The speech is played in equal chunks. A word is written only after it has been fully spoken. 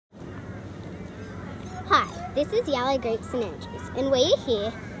This is Yellow Grapes and Andrews, and we are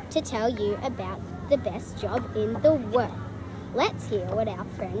here to tell you about the best job in the world. Let's hear what our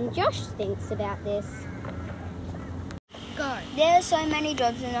friend Josh thinks about this. Go. There are so many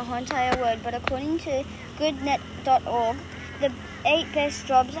jobs in the whole entire world, but according to goodnet.org, the 8 best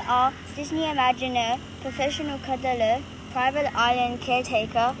jobs are Disney Imagineer, Professional Cuddler, Private Island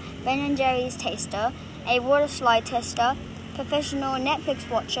Caretaker, Ben & Jerry's Taster, a Water Slide Tester, Professional Netflix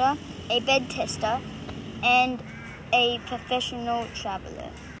Watcher, a Bed Tester, and a Professional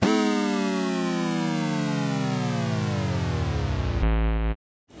Traveler.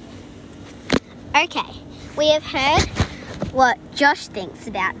 Okay, we have heard what Josh thinks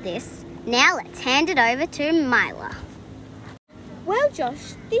about this. Now let's hand it over to Mila. Well,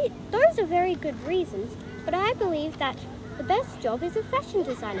 Josh, those are very good reasons, but I believe that the best job is a fashion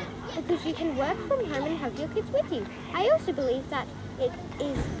designer because you can work from home and have your kids with you. I also believe that it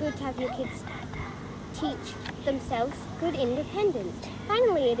is good to have your kids teach themselves good independence.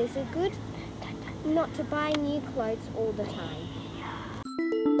 Finally, it is a good not to buy new clothes all the time.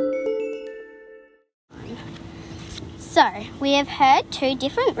 So, we have heard two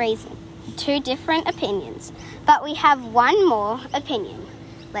different opinions, but we have one more opinion.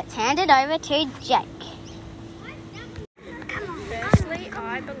 Let's hand it over to Jake. Firstly,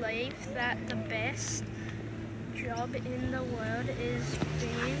 I believe that the best job in the world is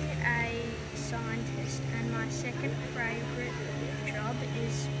being a scientist, and my second favourite job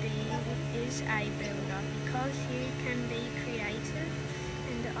is a builder because you can be creative,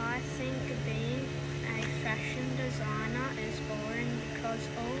 and I think being a fashion designer is boring because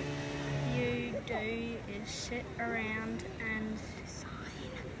all you do is sit around and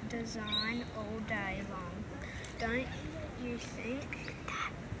design all day long. Don't you think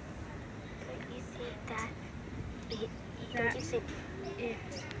that it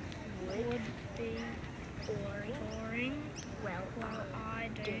would be boring? Well, I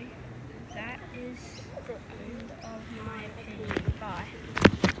do. That is the end of my opinion. Bye.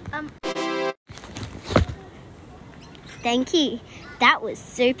 Thank you. That was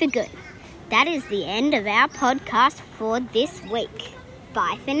super good. That is the end of our podcast for this week.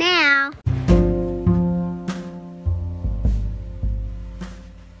 Bye for now.